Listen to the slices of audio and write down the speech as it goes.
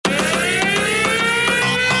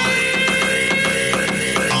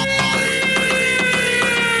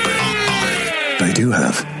I do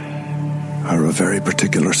have are a very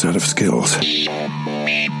particular set of skills. This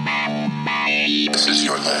is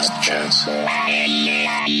your last chance. Warning,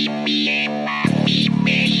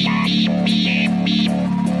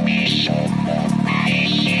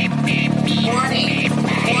 warning,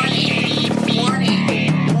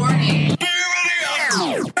 warning, warning.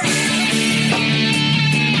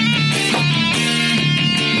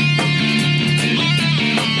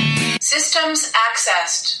 Systems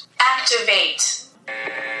accessed. Activate.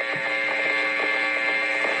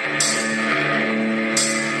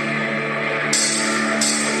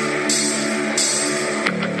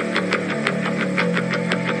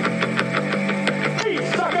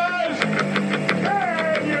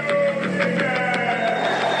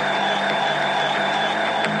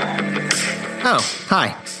 Oh,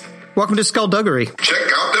 hi. Welcome to Skullduggery.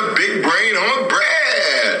 Check out the big brain on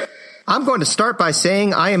Brad. I'm going to start by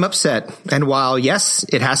saying I am upset. And while, yes,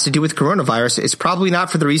 it has to do with coronavirus, it's probably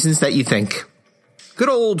not for the reasons that you think. Good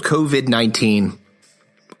old COVID-19.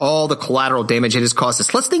 All the collateral damage it has caused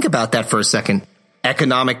us. Let's think about that for a second.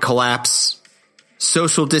 Economic collapse,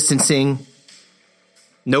 social distancing,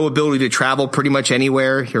 no ability to travel pretty much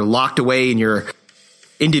anywhere. You're locked away in your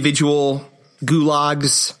individual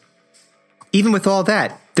gulags. Even with all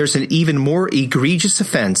that, there's an even more egregious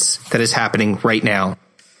offense that is happening right now.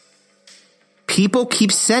 People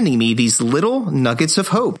keep sending me these little nuggets of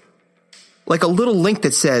hope. Like a little link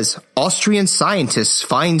that says, Austrian scientists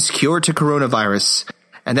finds cure to coronavirus.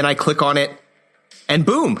 And then I click on it, and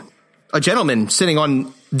boom, a gentleman sitting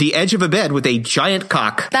on the edge of a bed with a giant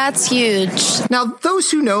cock. That's huge. Now, those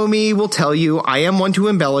who know me will tell you I am one to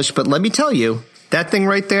embellish, but let me tell you, that thing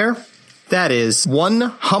right there, that is one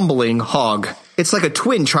humbling hog. It's like a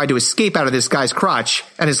twin tried to escape out of this guy's crotch,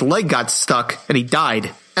 and his leg got stuck, and he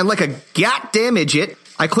died. And like a goddamn idiot,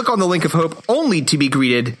 I click on the link of hope only to be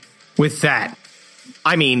greeted with that.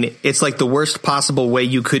 I mean, it's like the worst possible way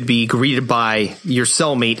you could be greeted by your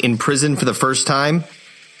cellmate in prison for the first time.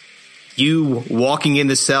 You walking in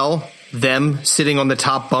the cell, them sitting on the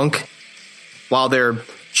top bunk, while their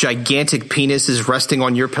gigantic penis is resting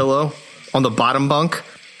on your pillow on the bottom bunk.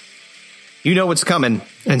 You know what's coming,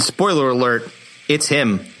 and spoiler alert, it's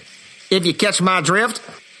him. If you catch my drift,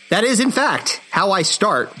 that is in fact how I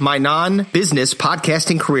start my non-business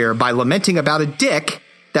podcasting career, by lamenting about a dick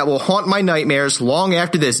that will haunt my nightmares long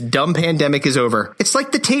after this dumb pandemic is over. It's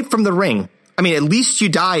like the tape from The Ring. I mean, at least you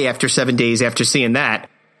die after 7 days after seeing that.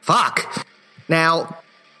 Fuck. Now,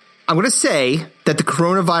 I'm going to say that the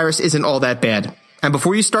coronavirus isn't all that bad. And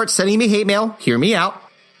before you start sending me hate mail, hear me out.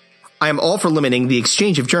 I am all for limiting the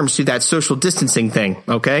exchange of germs through that social distancing thing,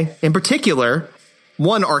 okay? In particular,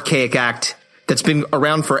 one archaic act that's been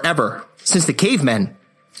around forever, since the cavemen,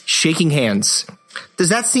 shaking hands. Does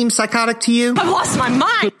that seem psychotic to you? I've lost my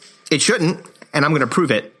mind. It shouldn't, and I'm going to prove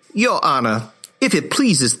it. Your Honor, if it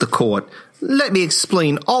pleases the court, let me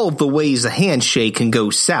explain all of the ways a handshake can go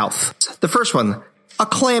south. The first one, a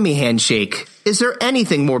clammy handshake. Is there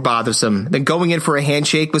anything more bothersome than going in for a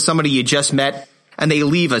handshake with somebody you just met, and they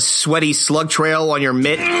leave a sweaty slug trail on your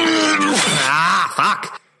mitt?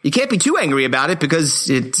 Fuck. You can't be too angry about it because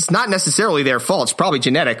it's not necessarily their fault. It's probably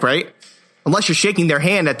genetic, right? Unless you're shaking their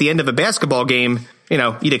hand at the end of a basketball game, you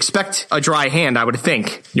know, you'd expect a dry hand, I would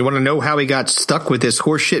think. You want to know how he got stuck with this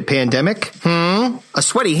horseshit pandemic? A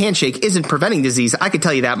sweaty handshake isn't preventing disease, I can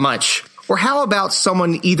tell you that much. Or how about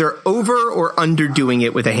someone either over or underdoing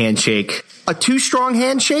it with a handshake? A too strong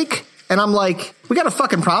handshake? And I'm like, we got a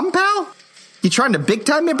fucking problem, pal? You trying to big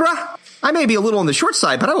time me, bruh? I may be a little on the short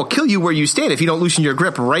side, but I will kill you where you stand if you don't loosen your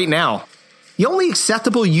grip right now. The only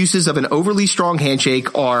acceptable uses of an overly strong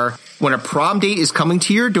handshake are when a prom date is coming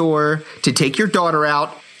to your door to take your daughter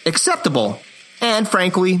out. Acceptable. And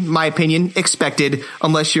frankly, my opinion, expected,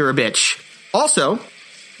 unless you're a bitch. Also,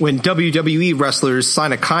 when WWE wrestlers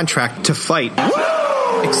sign a contract to fight.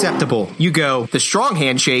 Acceptable. You go the strong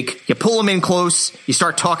handshake, you pull them in close, you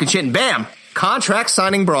start talking shit, and bam! Contract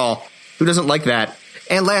signing brawl. Who doesn't like that?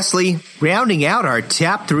 And lastly, rounding out our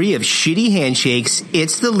top 3 of shitty handshakes,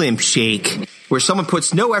 it's the limp shake, where someone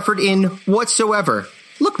puts no effort in whatsoever.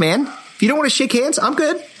 Look, man, if you don't want to shake hands, I'm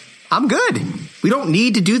good. I'm good. We don't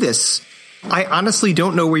need to do this. I honestly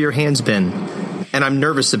don't know where your hand's been, and I'm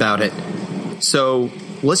nervous about it. So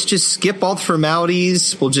let's just skip all the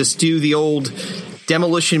formalities. We'll just do the old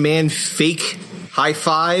Demolition Man fake high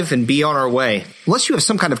five and be on our way. Unless you have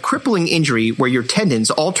some kind of crippling injury where your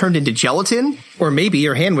tendons all turned into gelatin, or maybe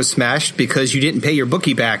your hand was smashed because you didn't pay your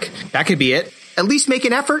bookie back. That could be it. At least make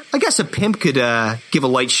an effort. I guess a pimp could give a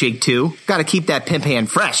light shake too. Gotta keep that pimp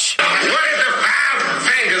hand fresh. What is the 5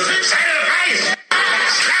 fingers? Say to the face!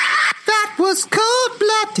 That was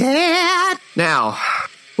cold-blooded. Now,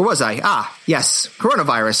 where was I? Yes,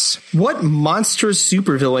 coronavirus. What monstrous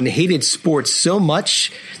supervillain hated sports so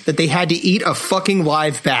much that they had to eat a fucking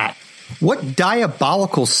live bat? What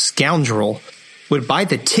diabolical scoundrel would buy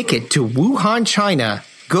the ticket to Wuhan, China,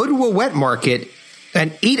 go to a wet market,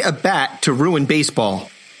 and eat a bat to ruin baseball?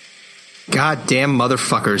 Goddamn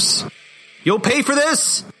motherfuckers. You'll pay for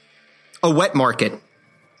this? A wet market.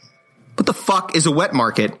 What the fuck is a wet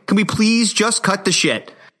market? Can we please just cut the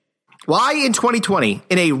shit? Why in 2020,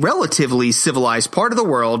 in a relatively civilized part of the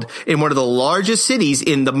world, in one of the largest cities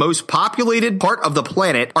in the most populated part of the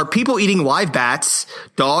planet, are people eating live bats,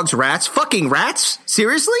 dogs, rats, fucking rats?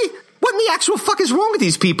 Seriously? What in the actual fuck is wrong with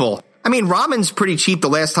these people? I mean, ramen's pretty cheap the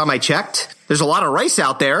last time I checked. There's a lot of rice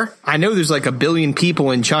out there. I know there's like 1 billion people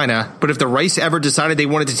in China, but if the rice ever decided they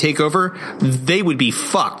wanted to take over, they would be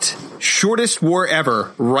fucked. Shortest war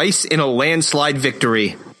ever. Rice in a landslide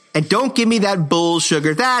victory. And don't give me that bull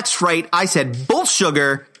sugar. That's right. I said bull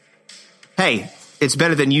sugar. Hey, it's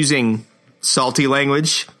better than using salty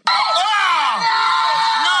language.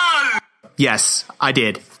 Oh, no! Yes, I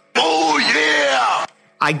did. Oh, yeah!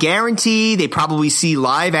 I guarantee they probably see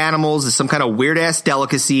live animals as some kind of weird-ass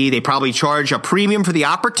delicacy. They probably charge a premium for the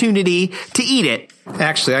opportunity to eat it.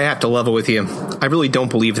 Actually, I have to level with you. I really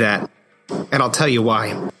don't believe that. And I'll tell you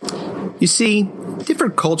why. You see,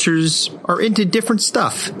 different cultures are into different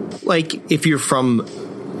stuff. Like, if you're from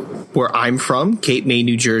where I'm from, Cape May,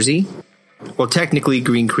 New Jersey. Well, technically,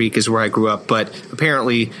 Green Creek is where I grew up, but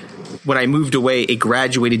apparently, when I moved away, it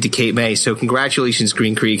graduated to Cape May. So congratulations,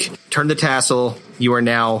 Green Creek. Turn the tassel. You are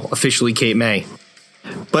now officially Cape May.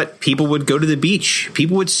 But people would go to the beach.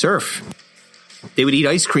 People would surf. They would eat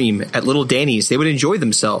ice cream at Little Danny's. They would enjoy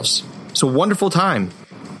themselves. It's a wonderful time.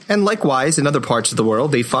 And likewise, in other parts of the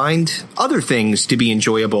world, they find other things to be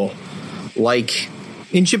enjoyable. Like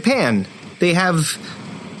in Japan, they have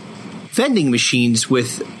vending machines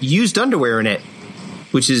with used underwear in it,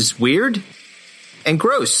 which is weird and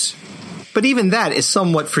gross. But even that is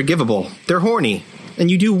somewhat forgivable. They're horny.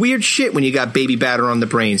 And you do weird shit when you got baby batter on the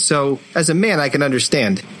brain. So, as a man, I can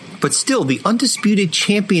understand. But still, the undisputed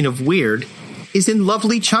champion of weird is in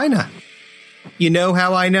lovely China. You know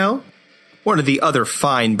how I know? One of the other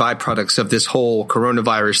fine byproducts of this whole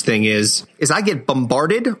coronavirus thing is I get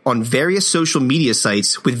bombarded on various social media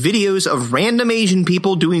sites with videos of random Asian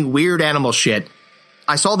people doing weird animal shit.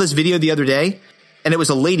 I saw this video the other day, and it was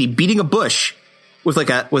a lady beating a bush with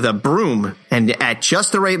a broom, and at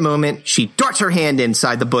just the right moment, she darts her hand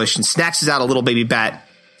inside the bush and snatches out a little baby bat.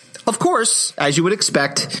 Of course, as you would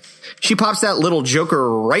expect, she pops that little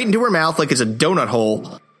joker right into her mouth like it's a donut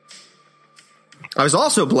hole. I was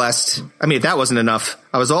also blessed, if that wasn't enough,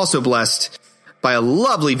 I was also blessed by a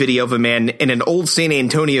lovely video of a man in an old San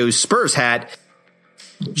Antonio Spurs hat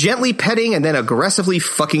gently petting and then aggressively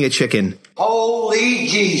fucking a chicken. Holy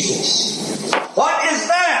Jesus. What is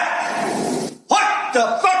that? What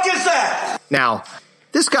the fuck is that? Now,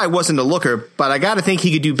 this guy wasn't a looker, but I gotta think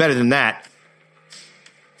he could do better than that.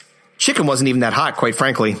 Chicken wasn't even that hot, quite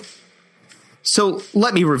frankly. So,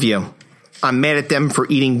 let me review. I'm mad at them for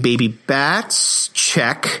eating baby bats.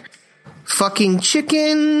 Check. Fucking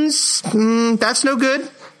chickens. That's no good.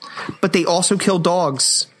 But they also kill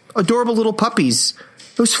dogs. Adorable little puppies.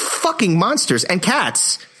 Those fucking monsters. And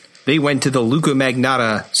cats. They went to the Luca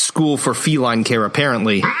Magnotta School for Feline Care,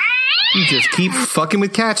 apparently. You just keep fucking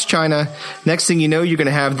with cats, China. Next thing you know, you're going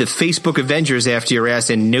to have the Facebook Avengers after your ass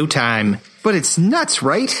in no time. But it's nuts,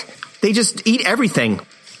 right? They just eat everything.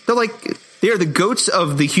 They are the goats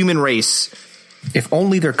of the human race. If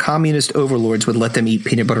only their communist overlords would let them eat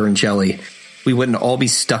peanut butter and jelly, we wouldn't all be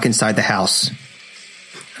stuck inside the house.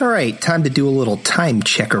 All right, time to do a little time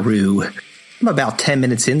checkaroo. I'm about 10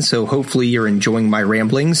 minutes in, so hopefully you're enjoying my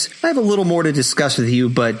ramblings. I have a little more to discuss with you,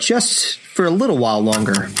 but just for a little while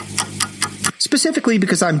longer. Specifically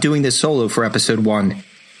because I'm doing this solo for episode 1.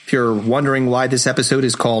 If you're wondering why this episode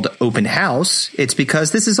is called Open House, it's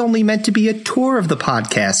because this is only meant to be a tour of the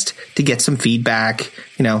podcast to get some feedback,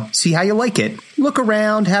 see how you like it. Look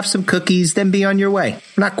around, have some cookies, then be on your way. I'm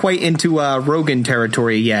not quite into Rogan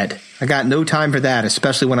territory yet. I got no time for that,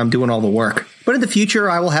 especially when I'm doing all the work. But in the future,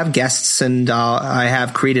 I will have guests, and I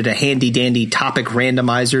have created a handy-dandy topic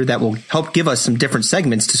randomizer that will help give us some different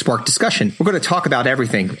segments to spark discussion. We're going to talk about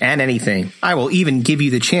everything and anything. I will even give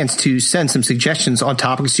you the chance to send some suggestions on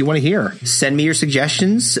topics you want to hear. Send me your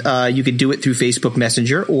suggestions. You can do it through Facebook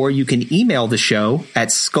Messenger, or you can email the show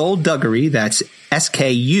at skullduggery, that's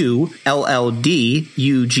SKULLDUGGERY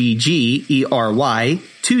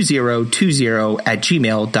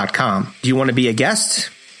 2020@gmail.com. Do you want to be a guest?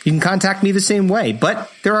 You can contact me the same way,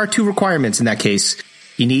 but there are 2 requirements in that case.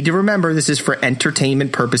 You need to remember this is for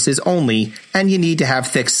entertainment purposes only, and you need to have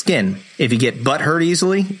thick skin. If you get butt hurt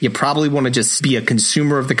easily, you probably want to just be a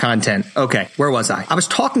consumer of the content. Okay, where was I? I was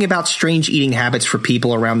talking about strange eating habits for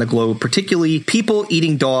people around the globe, particularly people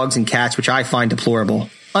eating dogs and cats, which I find deplorable.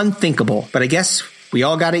 Unthinkable, but I guess we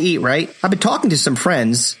all gotta eat, right? I've been talking to some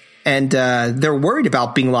friends, and they're worried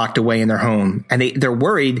about being locked away in their home, and they're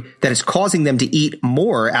worried that it's causing them to eat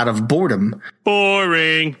more out of boredom.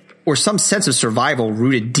 Boring. Or some sense of survival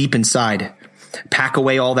rooted deep inside. Pack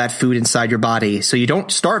away all that food inside your body so you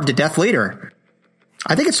don't starve to death later.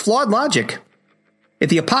 I think it's flawed logic.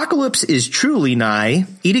 If the apocalypse is truly nigh,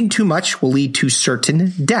 eating too much will lead to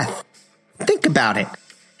certain death. Think about it.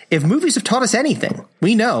 If movies have taught us anything,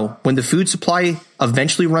 we know when the food supply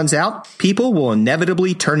eventually runs out, people will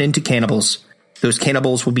inevitably turn into cannibals. Those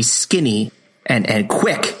cannibals will be skinny and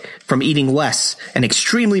quick from eating less and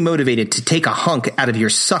extremely motivated to take a hunk out of your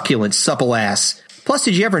succulent, supple ass. Plus,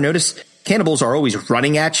 did you ever notice cannibals are always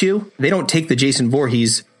running at you? They don't take the Jason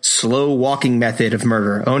Voorhees slow walking method of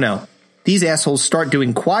murder. Oh no. These assholes start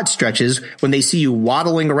doing quad stretches when they see you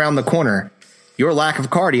waddling around the corner. Your lack of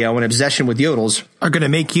cardio and obsession with yodels are going to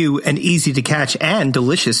make you an easy to catch and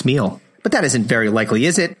delicious meal. But that isn't very likely,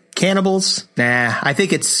 is it? Cannibals? Nah, I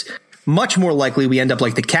think it's much more likely we end up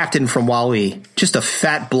like the captain from WALL-E, just a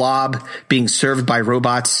fat blob being served by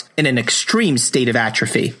robots in an extreme state of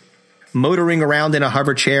atrophy, motoring around in a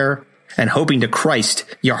hover chair and hoping to Christ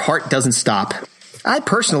your heart doesn't stop. I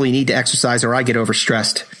personally need to exercise or I get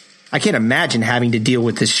overstressed. I can't imagine having to deal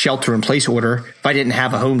with this shelter-in-place order if I didn't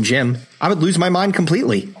have a home gym. I would lose my mind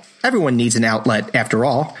completely. Everyone needs an outlet, after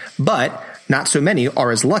all, but not so many are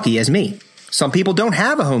as lucky as me. Some people don't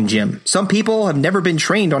have a home gym. Some people have never been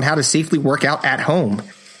trained on how to safely work out at home.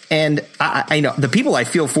 And I know the people I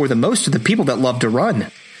feel for the most are the people that love to run.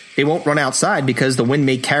 They won't run outside because the wind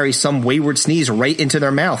may carry some wayward sneeze right into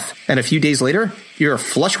their mouth. And a few days later, you're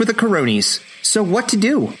flush with the coronies. So what to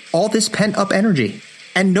do? All this pent-up energy.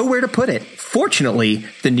 And nowhere to put it. Fortunately,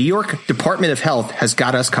 the New York Department of Health has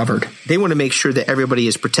got us covered. They want to make sure that everybody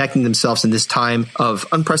is protecting themselves in this time of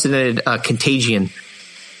unprecedented contagion.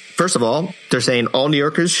 First of all, they're saying all New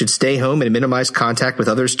Yorkers should stay home and minimize contact with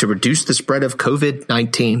others to reduce the spread of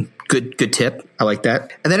COVID-19. Good tip. I like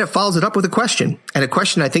that. And then it follows it up with a question. And a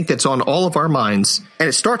question I think that's on all of our minds. And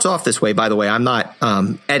it starts off this way, by the way. I'm not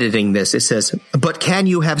editing this. It says, but can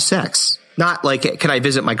you have sex? Not like, can I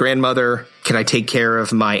visit my grandmother? Can I take care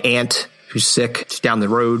of my aunt who's sick just down the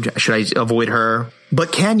road? Should I avoid her?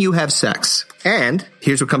 But can you have sex? And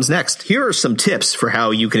here's what comes next. Here are some tips for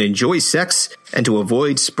how you can enjoy sex and to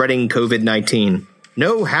avoid spreading COVID-19.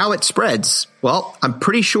 Know how it spreads. Well, I'm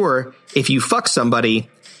pretty sure if you fuck somebody,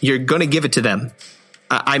 you're going to give it to them.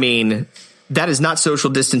 I mean, that is not social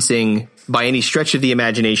distancing by any stretch of the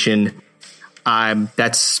imagination.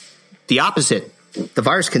 That's the opposite. The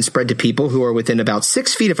virus can spread to people who are within about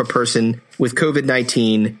 6 feet of a person with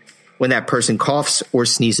COVID-19 when that person coughs or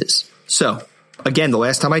sneezes. So, again, the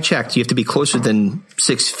last time I checked, you have to be closer than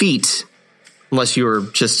 6 feet unless you're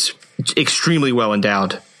just extremely well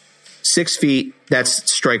endowed. 6 feet,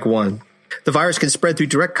 that's strike one. The virus can spread through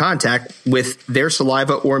direct contact with their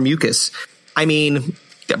saliva or mucus. I mean,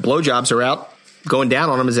 blowjobs are out. Going down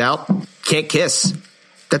on them is out. Can't kiss.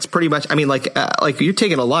 That's pretty much, I mean, like you're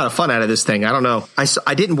taking a lot of fun out of this thing. I don't know.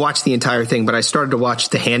 I didn't watch the entire thing, but I started to watch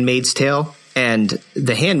The Handmaid's Tale, and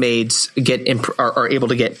the handmaids are able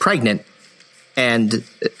to get pregnant. And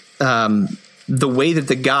the way that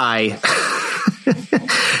the guy,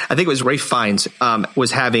 I think it was Ralph Fiennes,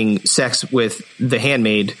 was having sex with the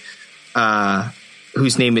handmaid,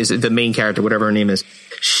 whose name is the main character, whatever her name is,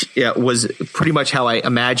 was pretty much how I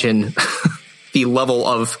imagine the level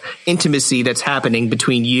of intimacy that's happening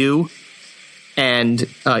between you and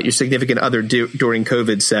your significant other during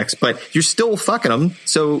COVID sex, but you're still fucking them.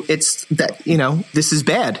 So it's that, this is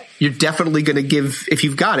bad. You're definitely going to give, if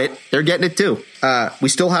you've got it, they're getting it too. We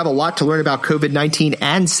still have a lot to learn about COVID-19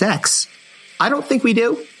 and sex. I don't think we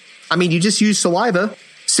do. I mean, you just use saliva,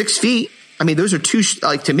 6 feet. I mean, those are two,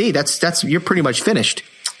 to me, that's, you're pretty much finished.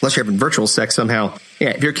 Unless you're having virtual sex somehow. Yeah,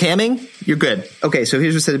 if you're camming, you're good. Okay, so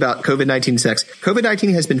here's what it said about COVID-19 sex.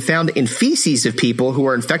 COVID-19 has been found in feces of people who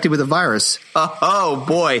are infected with a virus. Oh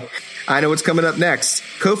boy. I know what's coming up next.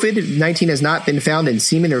 COVID-19 has not been found in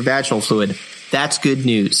semen or vaginal fluid. That's good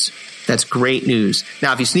news. That's great news.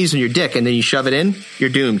 Now, if you sneeze on your dick and then you shove it in, you're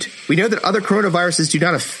doomed. We know that other coronaviruses do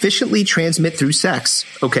not efficiently transmit through sex.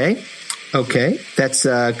 Okay, that's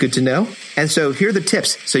good to know. And so here are the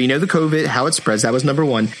tips. So you know the COVID, how it spreads. That was number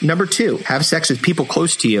one. Number two, have sex with people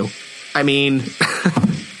close to you. I mean,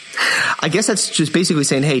 I guess that's just basically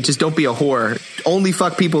saying, hey, just don't be a whore. Only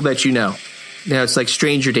fuck people that you know. Now it's like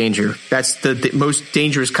stranger danger. That's the most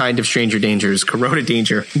dangerous kind of stranger danger is corona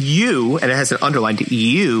danger. You, and it has an underlined,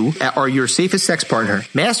 you are your safest sex partner.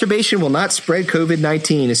 Masturbation will not spread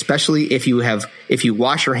COVID-19, especially if you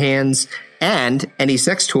wash your hands and any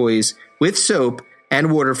sex toys with soap and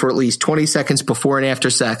water for at least 20 seconds before and after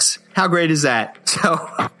sex. How great is that? So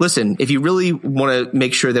listen, if you really want to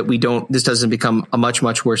make sure that this doesn't become a much,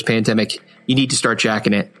 much worse pandemic, you need to start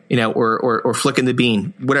jacking it, or flicking the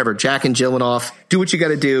bean, whatever, jack and jilling off, do what you got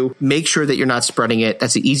to do. Make sure that you're not spreading it.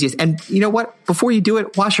 That's the easiest. And you know what? Before you do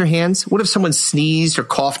it, wash your hands. What if someone sneezed or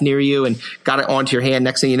coughed near you and got it onto your hand?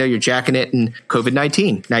 Next thing you know, you're jacking it and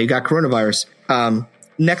COVID-19. Now you got coronavirus.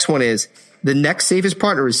 Next one is, the next safest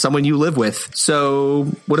partner is someone you live with. So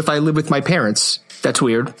what if I live with my parents? That's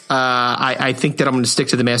weird. I think that I'm going to stick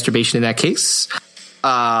to the masturbation in that case.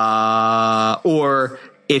 Or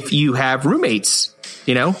if you have roommates,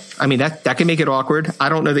 that can make it awkward. I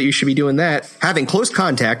don't know that you should be doing that. Having close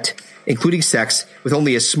contact, including sex, with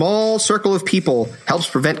only a small circle of people helps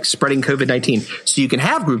prevent spreading COVID-19. So you can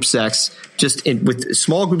have group sex with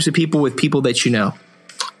small groups of people, with people that you know.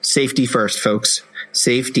 Safety first, folks.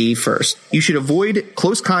 Safety first. You should avoid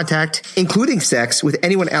close contact, including sex, with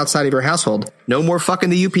anyone outside of your household. No more fucking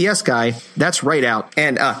the UPS guy. That's right out.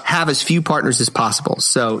 And have as few partners as possible.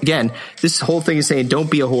 So again, this whole thing is saying don't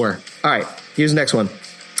be a whore. All right, here's the next one.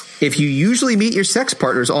 If you usually meet your sex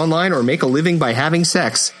partners online or make a living by having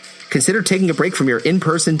sex, consider taking a break from your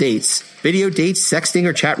in-person dates. Video dates, sexting,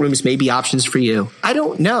 or chat rooms may be options for you. I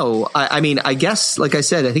don't know. I guess, like I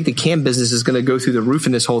said, I think the cam business is going to go through the roof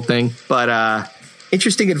in this whole thing. But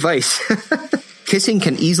interesting advice. Kissing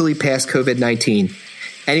can easily pass COVID-19.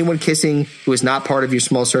 Anyone kissing who is not part of your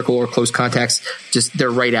small circle or close contacts, they're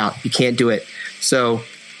right out. You can't do it. So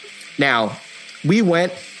now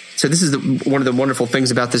this is one of the wonderful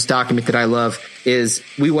things about this document that I love is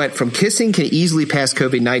we went from kissing can easily pass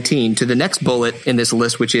COVID-19 to the next bullet in this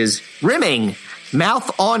list, which is rimming,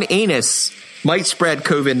 mouth on anus might spread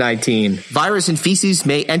COVID-19. Virus and feces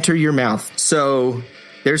may enter your mouth. So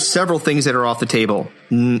there's several things that are off the table.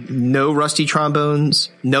 No rusty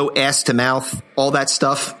trombones, no ass to mouth, all that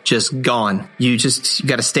stuff just gone. You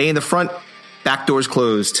got to stay in the front. Back doors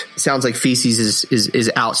closed. Sounds like feces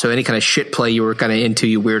is out. So any kind of shit play you were kind of into,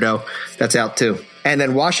 you weirdo, that's out too. And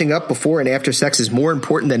then washing up before and after sex is more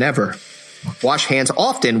important than ever. Wash hands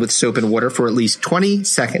often with soap and water for at least 20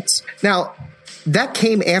 seconds. Now, that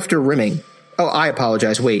came after rimming. Oh, I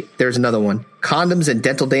apologize. Wait, there's another one. Condoms and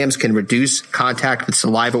dental dams can reduce contact with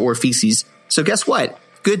saliva or feces. So guess what?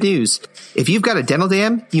 Good news. If you've got a dental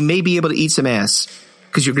dam, you may be able to eat some ass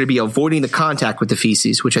because you're going to be avoiding the contact with the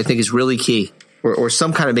feces, which I think is really key. Or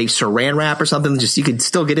some kind of maybe saran wrap or something. Just you could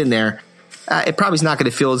still get in there. It probably is not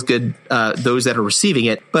going to feel as good, those that are receiving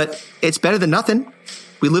it, but it's better than nothing.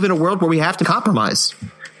 We live in a world where we have to compromise.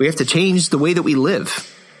 We have to change the way that we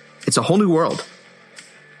live. It's a whole new world.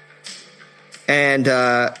 And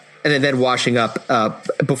then washing up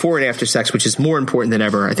before and after sex, which is more important than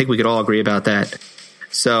ever. I think we could all agree about that.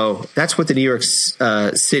 So that's what the New York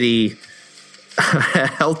City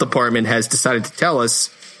Health Department has decided to tell us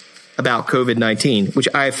about COVID-19, which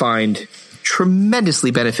I find tremendously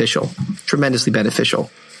beneficial. Tremendously beneficial.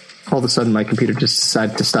 All of a sudden, my computer just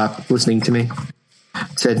decided to stop listening to me.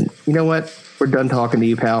 It said, you know what? We're done talking to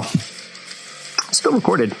you, pal. Still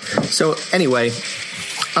recorded. So anyway,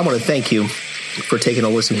 I want to thank you for taking a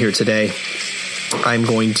listen here today. I'm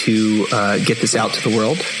going to get this out to the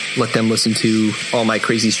world, let them listen to all my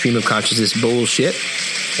crazy stream of consciousness bullshit,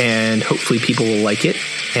 and hopefully people will like it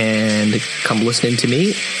and come listening to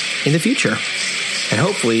me in the future. And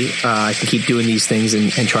hopefully I can keep doing these things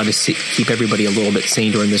and try to keep everybody a little bit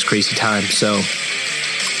sane during this crazy time. So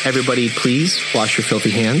everybody, please wash your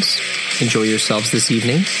filthy hands. Enjoy yourselves this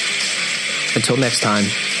evening. Until next time.